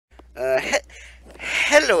He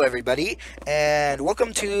Hello, everybody, and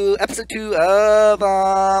welcome to episode 2 of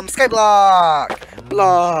SkyBlock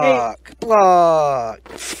Hey, Block.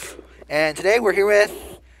 And today we're here with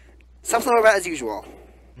supslowrobot as usual.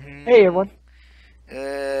 hey everyone.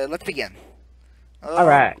 Let's begin. All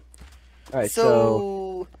right. So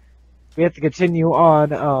So we have to continue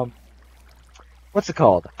on. What's it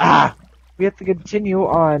called? We have to continue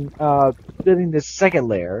on building this second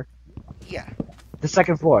layer, yeah, the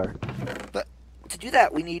second floor. but to do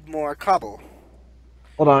that we need more cobble.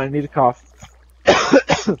 Hold on, I need a cough.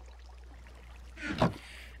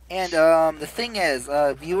 And the thing is,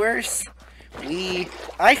 viewers,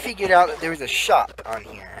 I figured out that there was a shop on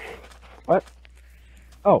here. What?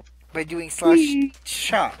 Oh. By doing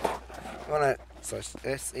 /shop. You wanna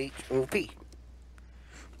 /SHOP.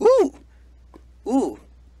 Ooh.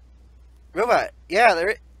 Robot.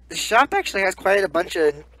 Yeah, the shop actually has quite a bunch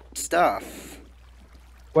of stuff.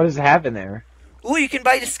 What does it have in there? Ooh, you can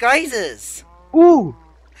buy disguises. Ooh,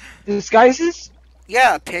 disguises?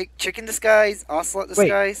 Yeah, pig, chicken disguise, ocelot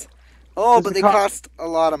disguise. Oh, Does but it they cost a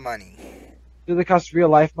lot of money. Do they cost real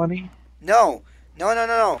life money? No.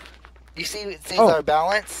 You see, it says our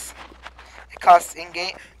balance. It costs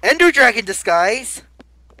in-game Ender Dragon disguise.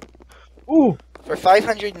 Ooh. For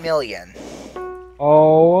 500 million.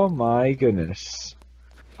 Oh my goodness.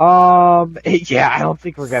 Yeah, I don't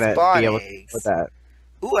think we're gonna be able to put that.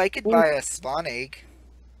 Ooh, I could buy a spawn egg.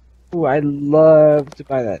 Ooh, I'd love to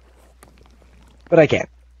buy that. But I can't.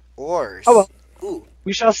 Ores. Oh well. Ooh.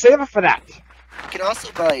 We shall save it for that. You can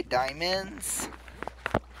also buy diamonds.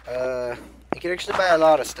 You can actually buy a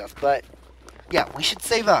lot of stuff, but yeah, we should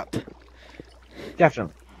save up.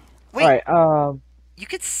 Definitely. Wait. Alright, you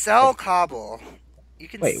could sell cobble. You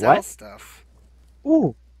can sell what? stuff.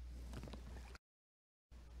 Ooh.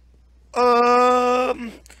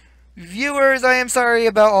 Viewers, I am sorry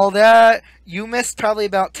about all that. You missed probably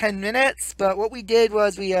about 10 minutes, but what we did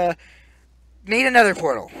was we, made another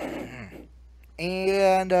portal.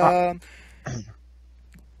 And, a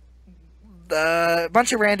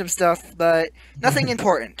bunch of random stuff, but nothing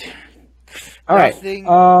important. Alright, Nothing...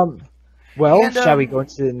 well, and, shall we go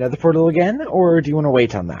into the Nether portal again, or do you want to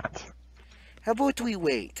wait on that? How about we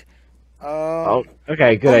wait?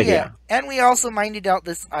 Okay, good idea. Yeah. And we also mined out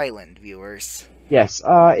this island, viewers. Yes,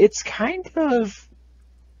 it's kind of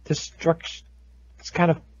destruction. It's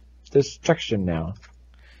kind of destruction now.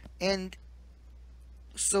 And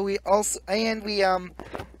so we also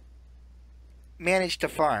managed to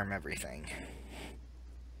farm everything.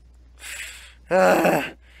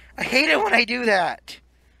 I hate it when I do that.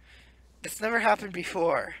 It's never happened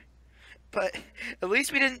before. But at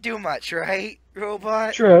least we didn't do much, right,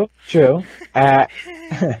 robot? True.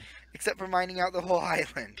 Except for mining out the whole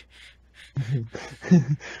island.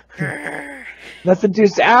 Nothing to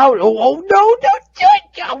say. Out. Oh no!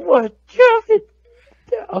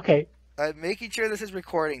 Okay. Making sure this is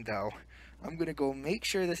recording, though. I'm gonna go make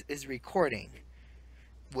sure this is recording.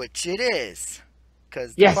 Which it is.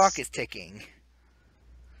 Because the clock is ticking.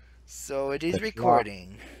 So it is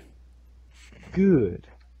recording. Good.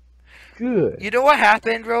 You know what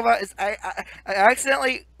happened, robot? Is I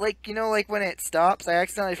accidentally, like, you know, like when it stops, I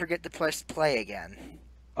accidentally forget to press play again.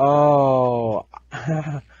 Oh,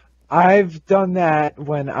 I've done that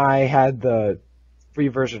when I had the free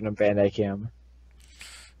version of Bandai Cam.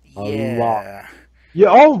 Yeah. Yeah.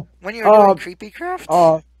 Oh. When you were doing Creepy Craft.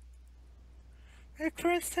 Like, for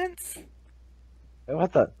instance.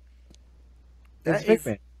 What the? It's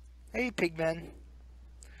Pigman. Hey, Pigman.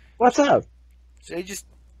 What's up? Should I just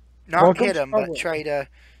not hit him, but try to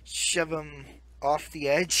shove him off the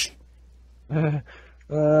edge?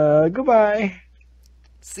 Goodbye.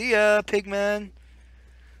 See ya, Pigman.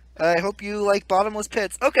 I hope you like bottomless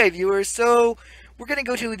pits. Okay, viewers, so we're gonna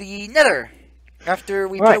go to the Nether after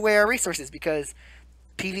we put away our resources because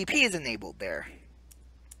PvP is enabled there.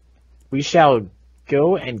 We shall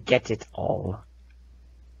go and get it all.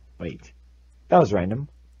 Wait, that was random.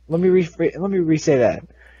 Let me re-say that.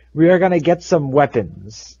 We are gonna get some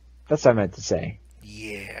weapons. That's what I meant to say.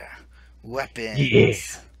 Yeah, weapons. Yeah.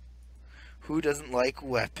 Who doesn't like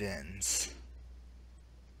weapons?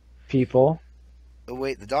 People. Oh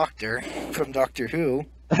wait, the Doctor from Doctor Who.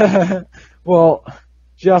 Well,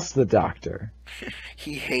 just the Doctor.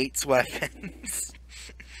 He hates weapons.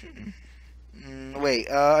 Wait,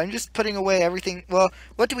 I'm just putting away everything. Well,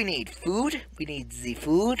 what do we need? Food? We need the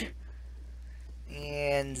food.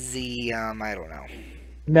 And the, I don't know.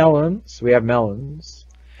 Melons. We have melons.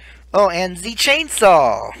 Oh, and the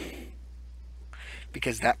chainsaw.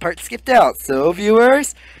 Because that part skipped out. So,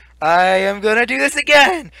 viewers, I am gonna do this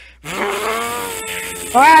again.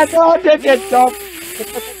 Ah, don't.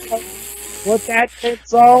 Put that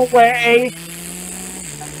pencil away.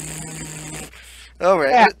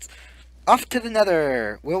 Alright, Yeah. let's off to the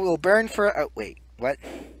Nether. We'll burn for. Oh wait, what?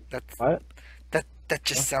 That's What? that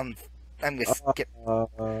just sounds. I'm gonna skip. Uh,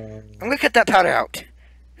 I'm gonna cut that powder out.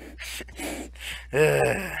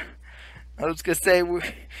 I was gonna say,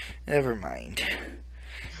 never mind.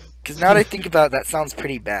 Because now that I think about it, that sounds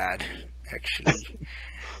pretty bad, actually.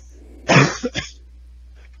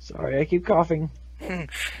 Sorry, I keep coughing.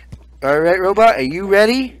 Alright, robot, are you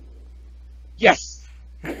ready? Yes.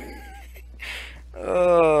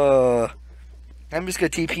 I'm just gonna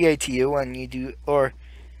TPA to you when you do, or,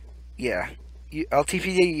 yeah. I'll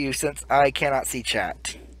TPA you since I cannot see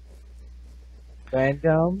chat.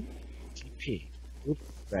 Random. TP. Oops.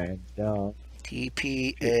 Random.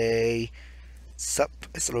 TPA sup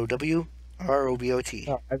SLOW ROBOT.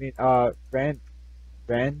 No, I mean,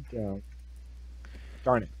 random.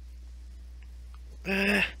 Darn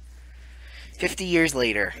it. 50 years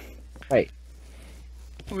later. Wait.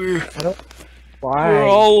 We're Why?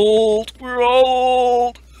 old. We're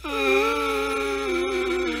old.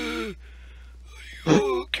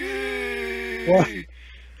 Okay. What?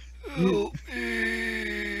 Help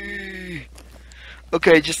me.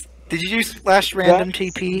 Okay, just did you do slash random That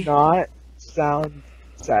TP? does not sound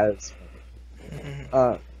satisfying.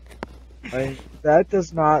 I mean, that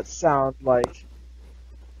does not sound like.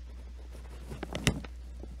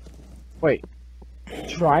 Wait.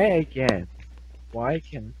 Try again. Why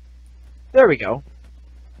can? There we go.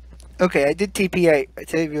 Okay, I did TP. I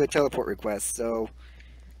gave you a teleport request, so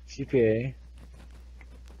CPA.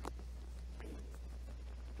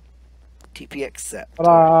 TP accept.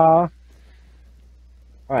 Ta-da!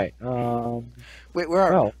 Alright, Wait, where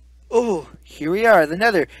are? well, Oh, here we are, the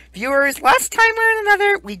Nether. Viewers, last time we were in the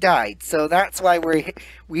Nether, we died, so that's why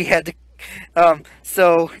we had to.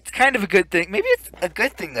 So it's kind of a good thing. Maybe it's a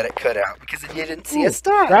good thing that it cut out because then you didn't see us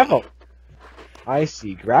die. gravel. I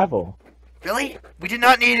see gravel. Really? We did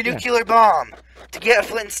not need a Yeah. nuclear bomb to get a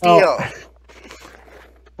flint and steel.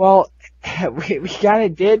 Well, we kinda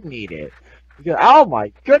did need it. Because, oh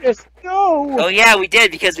my goodness, no! Oh yeah, we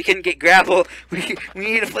did because we couldn't get gravel. We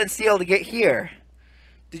needed a flint and steel to get here.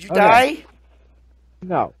 Did you Okay. die?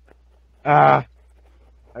 No. I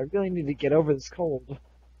really need to get over this cold.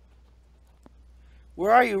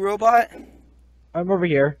 Where are you, robot? I'm over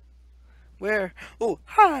here. Where? Oh,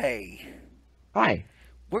 hi. Hi.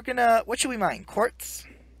 We're gonna. What should we mine? Quartz?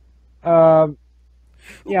 Yeah,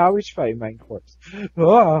 we should probably mine quartz.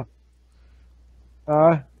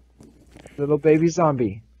 Ah. Little baby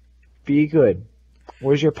zombie. Be good.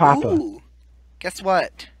 Where's your papa? Ooh. Guess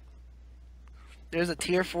what? There's a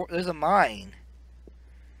tier 4. There's a mine.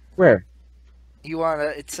 Where? You wanna?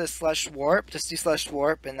 It says slash warp. Just do slash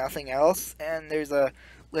warp and nothing else. And there's a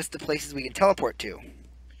list of places we can teleport to.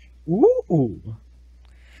 Ooh.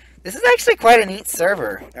 This is actually quite a neat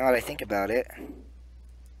server. Now that I think about it.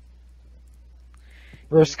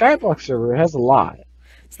 For a SkyBlock server, it has a lot.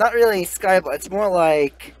 It's not really SkyBlock. It's more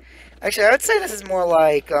like. Actually, I would say this is more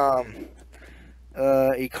like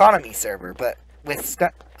economy server, but with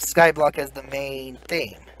SkyBlock as the main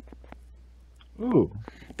theme. Ooh.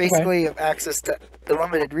 Basically, you have access to the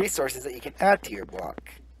limited resources that you can add to your block.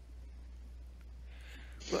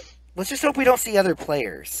 Let's just hope we don't see other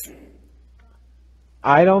players.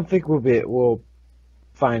 I don't think we'll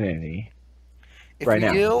find any. If Right we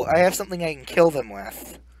now. do, I have something I can kill them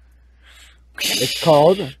with. It's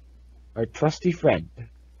called our trusty friend.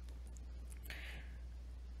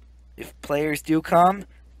 If players do come,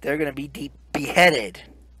 they're gonna be beheaded.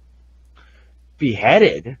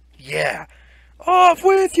 Beheaded? Yeah. Off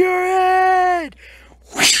with your head!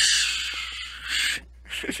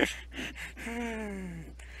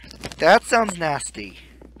 That sounds nasty.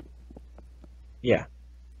 Yeah.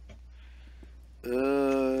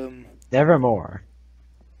 Nevermore.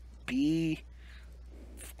 I'm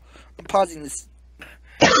pausing this.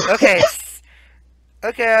 Okay.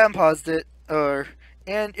 Okay, I unpaused it.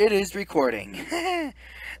 And it is recording.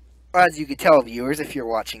 As you can tell, viewers, if you're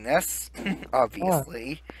watching this.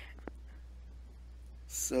 Obviously.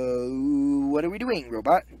 So, what are we doing,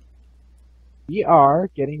 robot? We are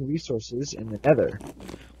getting resources in the Nether.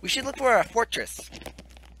 We should look for a fortress.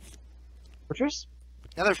 Fortress?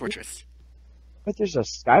 Another fortress. But there's a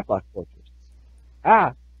skyblock fortress.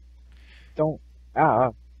 Ah! Don't.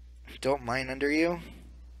 Don't mine under you.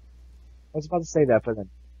 I was about to say that, but then.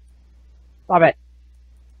 Stop it!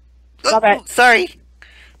 Stop it!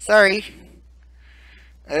 Sorry.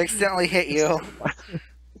 I accidentally hit you.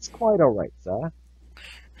 It's quite alright, sir.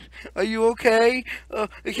 Are you okay?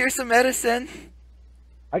 Here's some medicine.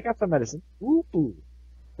 I got some medicine. Ooh.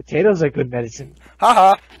 Potatoes are good medicine.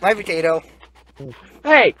 Haha, my potato.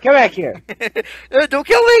 Hey, come back here. Don't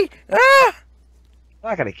kill me! Ah! I'm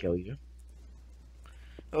not gonna kill you.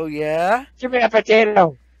 Oh yeah? Give me a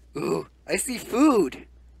potato. Ooh, I see food.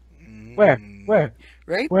 Where? Where?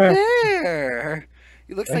 Right Where? there.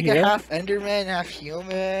 He looks Right like here? a half Enderman, half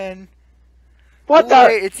human. What Oh, the?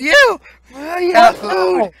 wait, it's you! Oh, yeah, Oh,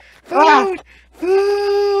 food! no! Ah! Food!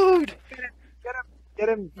 Food! Get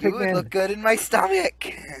him, You would look Pigman. good in my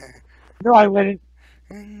stomach. No, I wouldn't.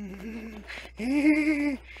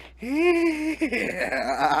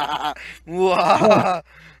 Wah.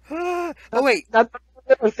 Oh wait, Not the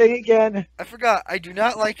little thing again. I forgot. I do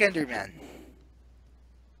not like Enderman.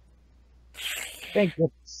 Thank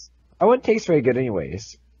goodness. I wouldn't taste very good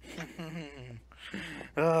anyways.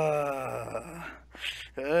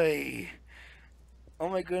 Hey. Oh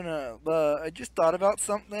my goodness. I just thought about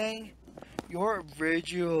something. You're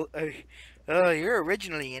you're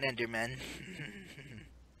originally an Enderman.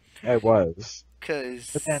 I was.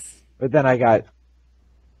 Cause But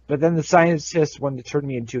then the scientist wanted to turn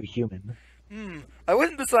me into a human. I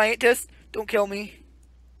wasn't the scientist. Don't kill me.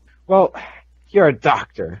 Well, you're a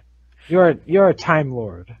doctor. You're a time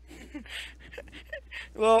lord.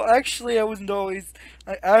 Well, actually, I wasn't always.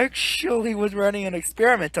 I actually was running an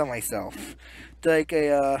experiment on myself, like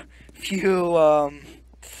a few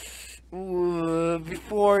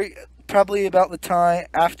before, probably about the time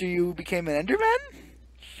after you became an Enderman.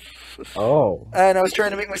 Oh. And I was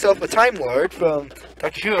trying to make myself a Time Lord from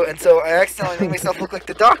Doctor Who, and so I accidentally made myself look like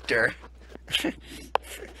the Doctor.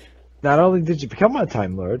 Not only did you become a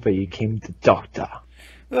time lord, but you became the doctor.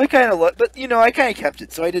 I kind of look, but you know, I kind of kept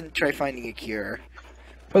it, so I didn't try finding a cure.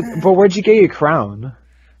 But where'd you get your crown?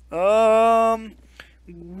 Well,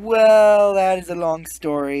 that is a long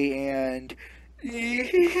story and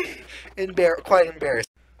quite embarrassing.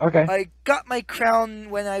 Okay. I got my crown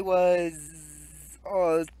when I was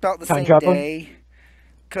about the same traveling? day,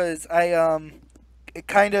 because I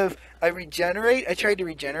regenerate. I tried to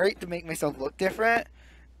regenerate to make myself look different,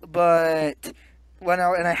 but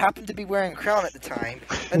I happened to be wearing a crown at the time,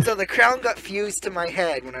 and so the crown got fused to my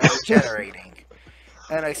head when I was regenerating,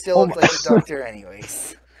 and I still looked like the Doctor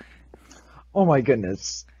anyways. Oh my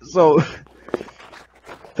goodness. So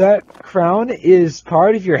that crown is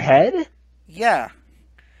part of your head? Yeah,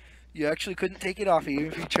 you actually couldn't take it off even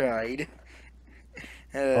if you tried.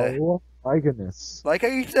 Oh my goodness. Like I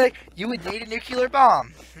used to say, you would need a nuclear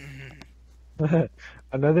bomb.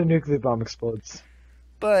 Another nuclear bomb explodes.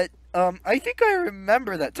 But I think I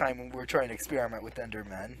remember that time when we were trying to experiment with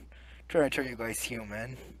Endermen, trying to turn you guys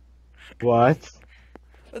human. What?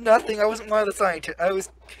 Nothing. I wasn't one of the scientists.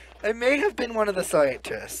 I may have been one of the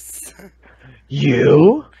scientists.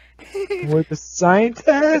 You? Were the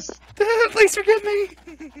scientist? Please forgive me.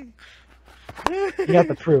 You have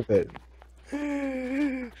to prove it.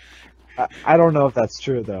 I don't know if that's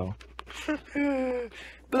true though.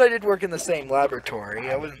 But I did work in the same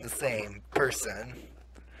laboratory. I wasn't the same person.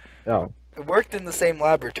 Oh. I worked in the same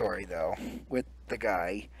laboratory though with the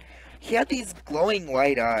guy. He had these glowing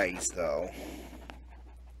white eyes though.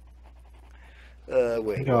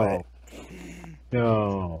 Wait, No. what?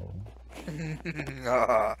 No.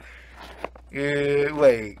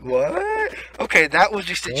 Wait, what? Okay, that was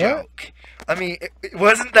just a joke. I mean, it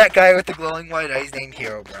wasn't that guy with the glowing white eyes named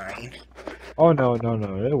Herobrine. Oh no,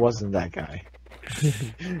 it wasn't that guy.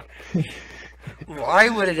 Why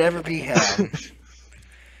would it ever be him?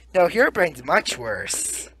 No, Herobrine's much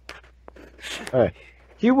worse. Alright.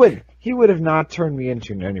 He would have not turned me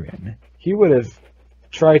into an Enderman. He would have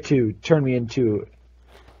tried to turn me into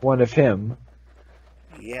one of him.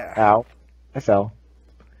 Yeah. Ow. I fell.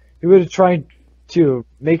 He would have tried to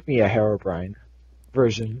make me a Herobrine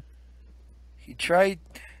version. He tried.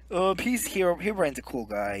 Herobrine's a cool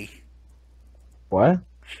guy. What?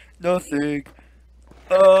 Nothing.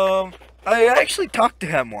 I actually talked to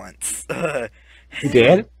him once. You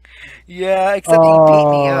did? Yeah, except he beat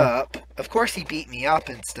me up. Of course he beat me up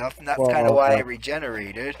and stuff, and that's kind of why I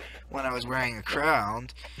regenerated when I was wearing a crown.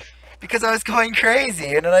 Because I was going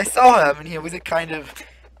crazy, and then I saw him, and he was kind of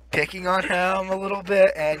picking on him a little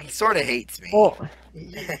bit, and he sort of hates me. Well,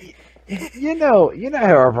 you know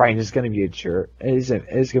Herobrine is going to be a jerk. Is going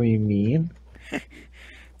to be mean.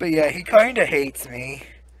 But yeah, he kind of hates me.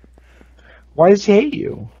 Why does he hate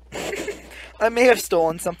you? I may have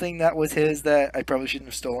stolen something that was his that I probably shouldn't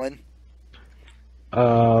have stolen.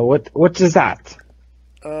 What is that?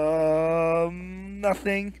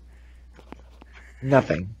 Nothing.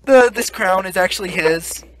 Nothing. This crown is actually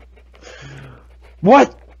his.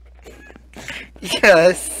 What?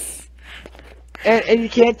 Yes. And you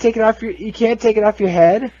can't take it off your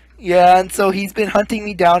head? Yeah, and so he's been hunting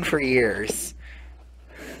me down for years.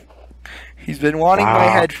 He's been wanting my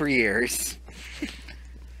Wow. head for years.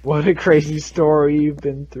 What a crazy story you've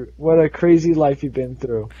been through. What a crazy life you've been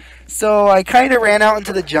through. So I kind of ran out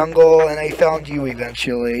into the jungle, and I found you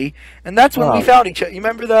eventually. And that's when we Oh, found each other. You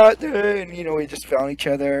remember that? And, we just found each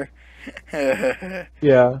other.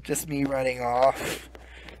 yeah. Just me running off.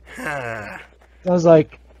 Sounds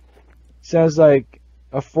like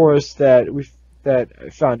a forest that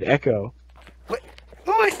found Echo. What?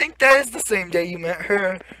 Oh, I think that is the same day you met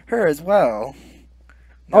her as well.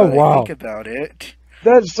 Now Oh that I wow. think about it.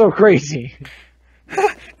 That's so crazy.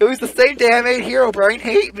 It was the same day I made Herobrine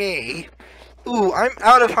hate me. Ooh, I'm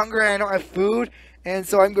out of hunger and I don't have food, and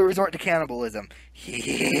so I'm going to resort to cannibalism.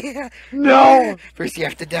 Yeah. No! First you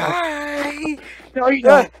have to die. No, you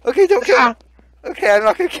don't. Okay, don't kill me. Ah! Okay, I'm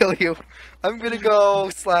not going to kill you. I'm going to go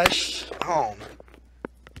 / home.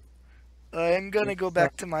 I'm going to go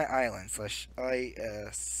back to my island /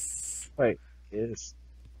 IS. Wait.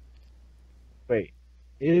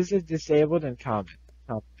 Is it disabled in combat?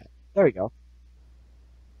 There we go.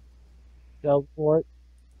 Teleport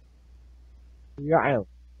to your island.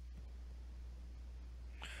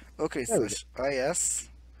 Okay, There we / IS.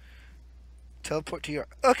 Teleport to your...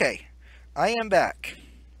 Okay, I am back.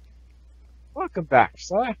 Welcome back,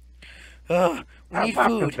 sir. We need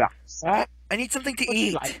Welcome food. back, sir. I need something to What do you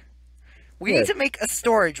eat. like? We Good. need to make a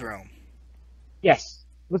storage room. Yes,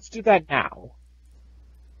 let's do that now.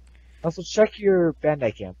 Also, check your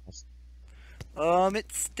Bandai cameras.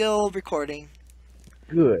 It's still recording.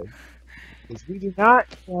 Good. Because we do not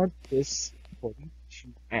want this recording to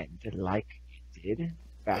end like it did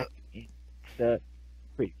back in the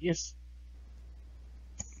previous.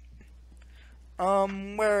 What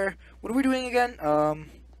are we doing again?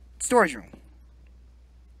 Storage room.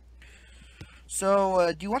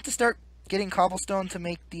 So, do you want to start getting cobblestone to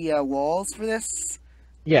make the walls for this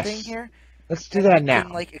Yes. thing here? Let's do And that we now.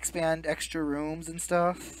 can, like, expand extra rooms and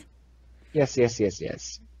stuff. Yes.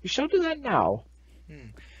 We shall do that now.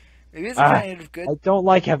 Maybe it's kind of good. I don't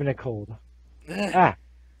like having a cold. Ah,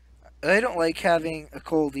 I don't like having a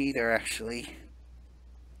cold either, actually.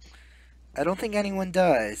 I don't think anyone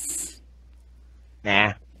does.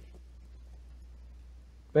 nah.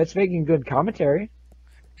 But it's making good commentary.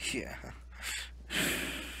 Yeah.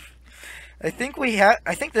 I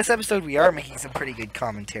think this episode we are making some pretty good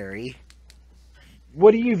commentary.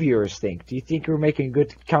 What do you viewers think? Do you think we're making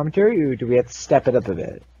good commentary, or do we have to step it up a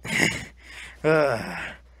bit?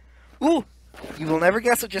 Ooh! You will never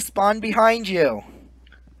guess what just spawned behind you.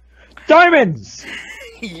 Diamonds!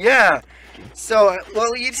 Yeah! So,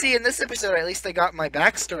 well, you see, in this episode, at least I got my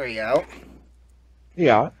backstory out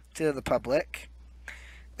Yeah. to the public.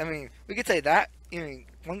 I mean, we could say that.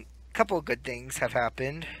 One couple of good things have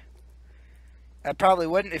happened. I probably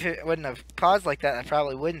wouldn't, if it wouldn't have paused like that, I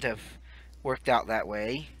probably wouldn't have worked out that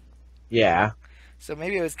way. Yeah. So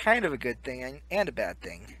maybe it was kind of a good thing and a bad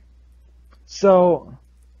thing. So,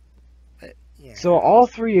 But, yeah. so all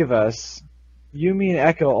three of us, you, me, and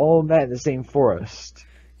Echo, all met in the same forest.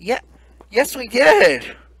 Yeah. Yes, we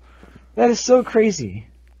did! That is so crazy.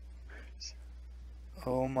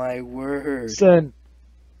 Oh my word. So,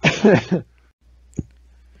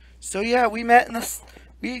 So yeah, we met in the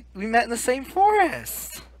we met in the same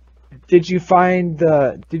forest. did you find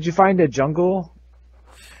a jungle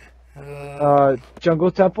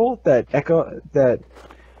jungle temple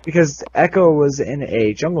because Echo was in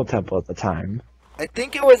a jungle temple at the time. I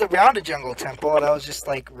think it was around a jungle temple, and I was just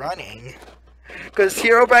like running, because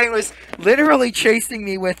Herobrine was literally chasing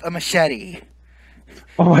me with a machete.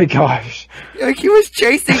 Oh my gosh. Like, he was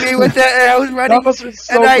chasing me with it, and I was running, That must have been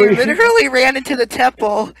so and I crazy. literally ran into the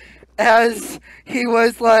temple as he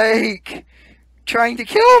was like trying to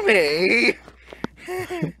kill me.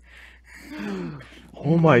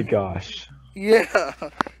 Oh my gosh. Yeah,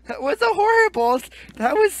 that was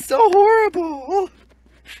that was so horrible.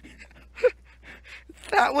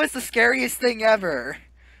 That was the scariest thing ever.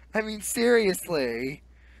 I mean, seriously.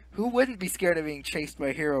 Who wouldn't be scared of being chased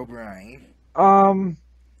by Herobrine?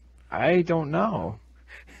 I don't know.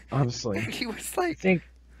 Honestly. He was I like... think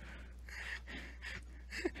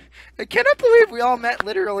I cannot believe we all met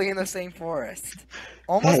literally in the same forest.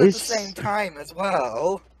 Almost That at is- the same time as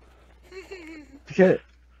well. because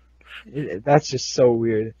that's just so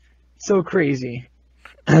weird. So crazy.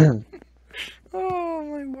 Oh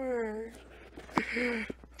my word.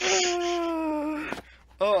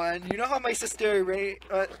 Oh, and you know how my sister wait,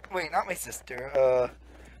 not my sister.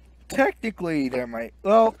 Technically they're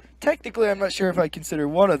technically I'm not sure if I consider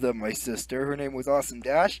one of them my sister. Her name was Awesome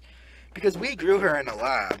Dash, because we grew her in a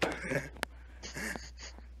lab.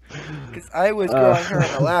 Because I was growing her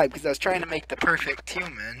in the lab because I was trying to make the perfect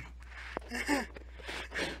human.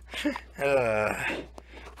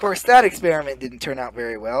 Of course, that experiment didn't turn out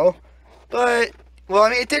very well. But, well, I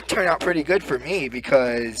mean, it did turn out pretty good for me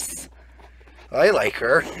because I like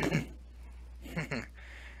her.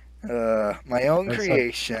 My own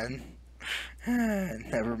creation.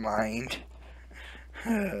 Never mind.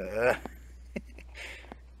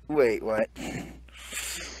 Wait, what?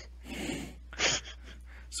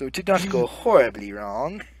 So it did not go horribly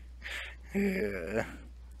wrong. And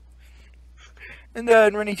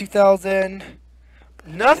then Rennie 2000.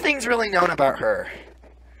 Nothing's really known about her.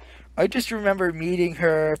 I just remember meeting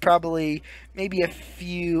her probably maybe a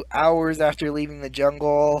few hours after leaving the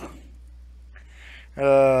jungle.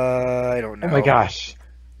 I don't know. Oh my gosh.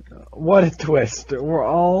 What a twist.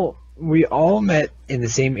 We all met in the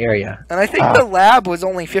same area. And I think the lab was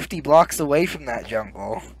only 50 blocks away from that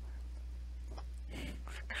jungle.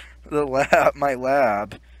 My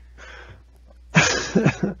lab.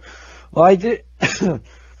 Well, I did.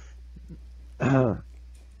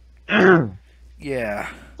 Yeah.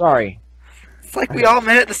 Sorry. It's like we all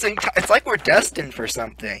met at the same time. It's like we're destined for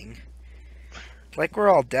something. It's like we're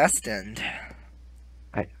all destined.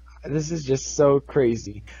 This is just so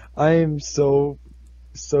crazy. I am so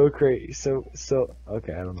crazy.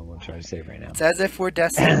 Okay, I don't know what I'm trying to say right now. It's as if we're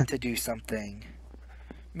destined to do something.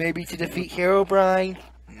 Maybe to defeat Herobrine?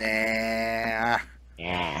 Nah.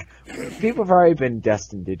 Yeah. People have already been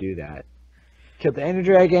destined to do that. Kill the Ender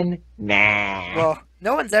Dragon? Nah. Well,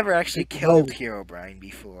 no one's ever actually killed Herobrine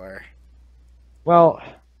before. Well,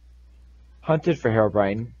 hunted for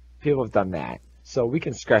Herobrine. People have done that. So we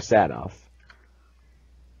can scratch that off.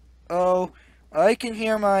 Oh, I can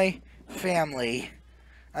hear my family.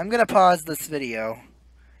 I'm gonna pause this video.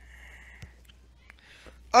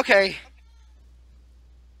 Okay.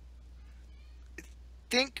 I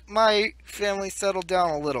think my family settled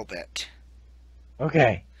down a little bit.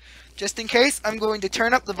 Okay. Just in case, I'm going to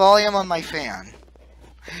turn up the volume on my fan.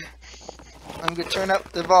 I'm going to turn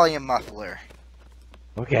up the volume muffler.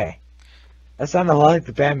 Okay. That sounded a lot like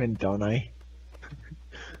the Batman, don't I?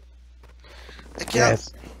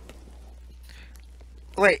 Yes.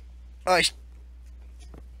 Wait. Oh,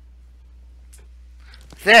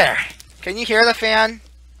 there. Can you hear the fan?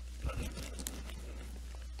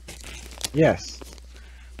 Yes.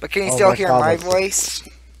 But can you still hear my voice?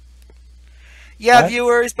 Yeah,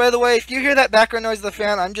 viewers, by the way, if you hear that background noise of the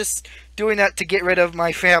fan, I'm just doing that to get rid of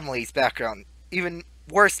my family's background. Even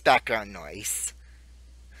worse background noise.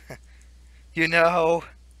 You know?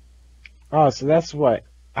 Oh, so that's what...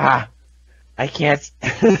 I can't...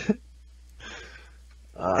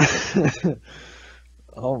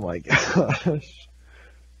 Oh my gosh.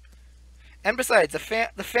 And besides, the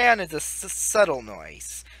fan is a subtle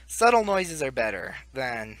noise. Subtle noises are better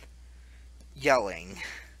than yelling.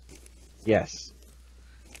 Yes.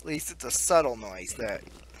 At least it's a subtle noise that...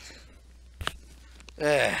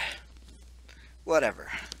 Whatever.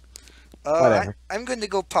 Whatever. I'm going to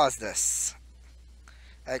go pause this.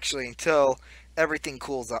 Actually, until everything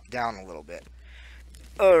cools down a little bit.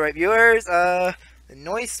 Alright, viewers, the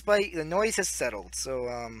noise has settled,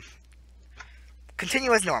 so,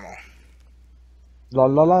 continue as normal. La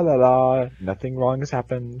la la la la. Nothing wrong has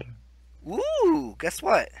happened. Ooh, guess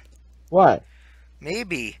what? What?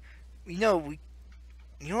 Maybe. You know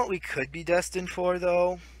what we could be destined for,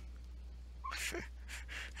 though?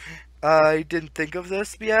 I didn't think of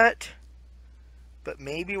this yet. But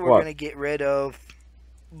maybe we're gonna get rid of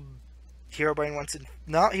Herobrine once and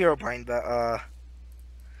not Herobrine, but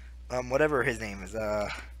whatever his name is.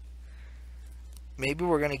 Maybe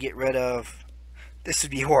we're gonna get rid of. This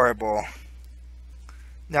would be horrible.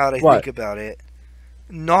 Now that I think about it,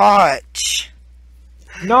 Notch.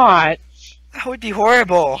 Notch. That would be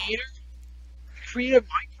horrible. Creative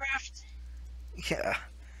Minecraft. Yeah.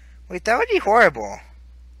 Wait, that would be horrible.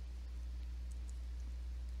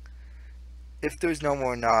 If there's no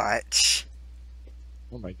more Notch.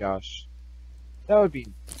 Oh my gosh. That would be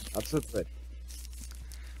absolutely.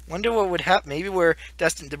 Wonder what would happen. Maybe we're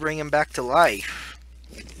destined to bring him back to life.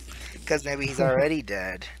 Because maybe he's already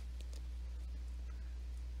dead.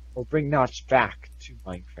 Or bring Notch back to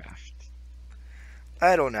Minecraft.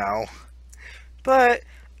 I don't know. But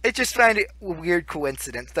I just find it a weird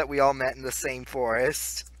coincidence that we all met in the same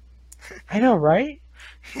forest. I know, right?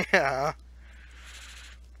 Yeah.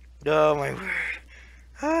 Oh my word.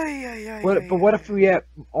 But what if we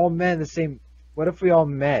all met in the same? What if we all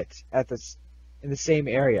met in the same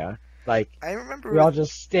area? Like I remember we all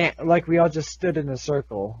just stood in a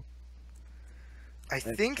circle. I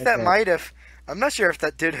think that might have. I'm not sure if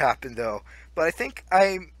that did happen though, but I think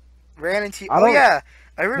I ran into. I Oh don't. yeah,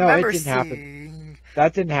 I No, it remember didn't happen. seeing.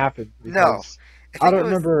 That didn't happen No, because I I think it don't was.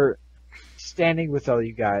 remember standing with all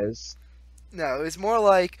you guys. No, it was more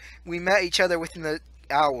like we met each other within the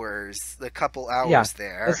couple Yeah, hours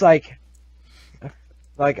there. it's like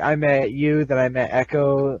I met you, then I met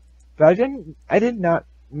Echo, but I did not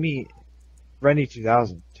meet Rennie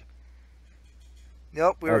 2000.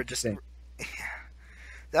 Nope, we were At the just. same.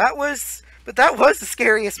 But that was the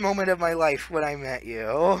scariest moment of my life when I met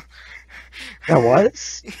you. That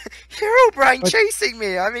was? Herobrine What? chasing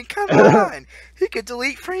me. I mean, come on. He could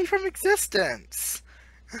delete me from existence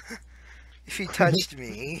if he touched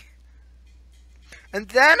me. And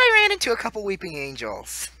then I ran into a couple weeping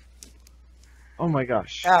angels. Oh my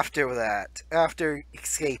gosh. After that, after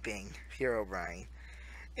escaping Herobrine.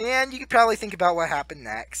 And you could probably think about what happened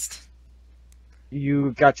next.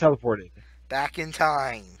 You got teleported. Back in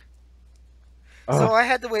time. Oh. So I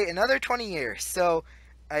had to wait another 20 years. So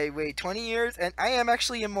I waited 20 years, and I am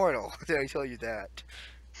actually immortal. Did I tell you that?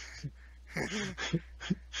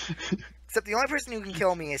 Except the only person who can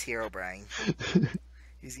kill me is Herobrine.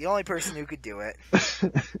 He's the only person who could do it.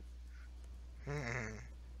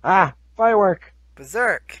 Ah, firework.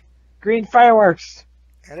 Berserk. Green fireworks.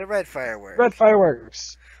 And a red firework. Red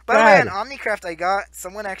fireworks. By the way, Red. on Omnicraft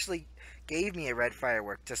someone actually gave me a red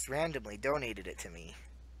firework, just randomly donated it to me.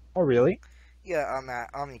 Oh, really? Yeah, on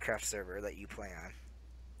that Omnicraft server that you play on.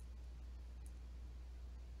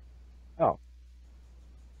 Oh.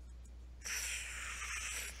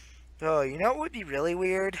 Oh, you know what would be really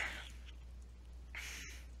weird?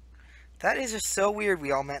 That is just so weird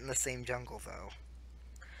we all met in the same jungle, though.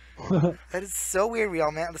 That is so weird we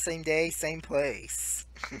all met on the same day, same place.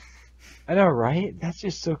 I know, right? That's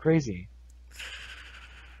just so crazy.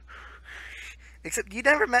 Except you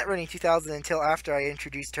never met Rennie 2000 until after I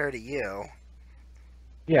introduced her to you.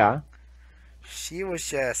 Yeah. She was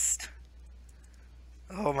just...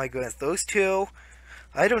 Oh my goodness, those two...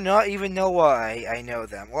 I do not even know why I know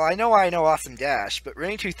them. Well, I know Awesome Dash, but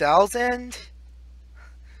Rennie 2000?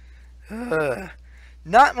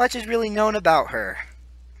 Not much is really known about her.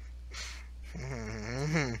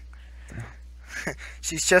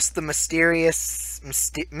 She's just the mysterious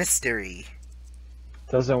mystery.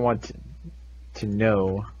 Doesn't want to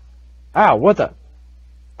know. Ah, what the?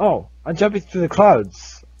 Oh, I'm jumping through the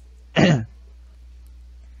clouds. Does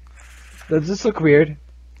this look weird?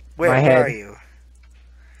 Where are you?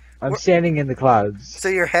 I'm standing in the clouds. So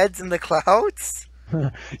your head's in the clouds?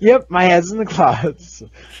 Yep, my head's in the clouds.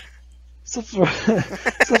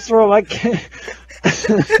 Supslowrobot.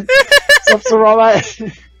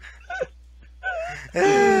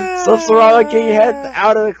 Supslowrobot, get your head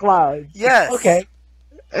out of the clouds. Yes. Okay.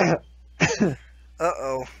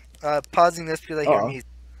 Uh-oh. Pausing this because I hear music.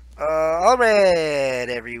 Alright,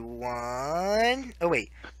 everyone. Oh,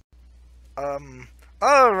 wait.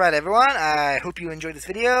 Alright, everyone. I hope you enjoyed this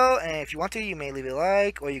video, and if you want to, you may leave a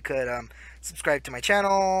like, or you could, subscribe to my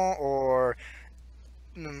channel, or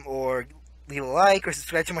leave a like, or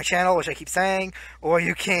subscribe to my channel, which I keep saying, or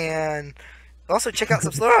you can also check out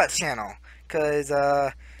supslowrobot's channel, because,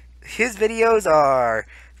 his videos are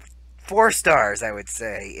 4 stars, I would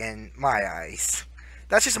say, in my eyes.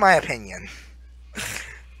 That's just my opinion.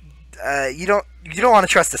 You don't want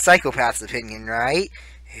to trust a psychopath's opinion, right?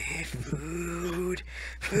 Food.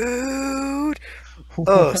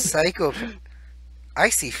 Oh, psychopath. I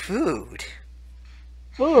see food.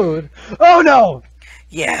 Food? Oh no!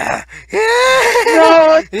 Yeah.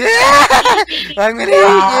 No! Yeah. I'm gonna eat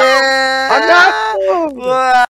you. I'm not food!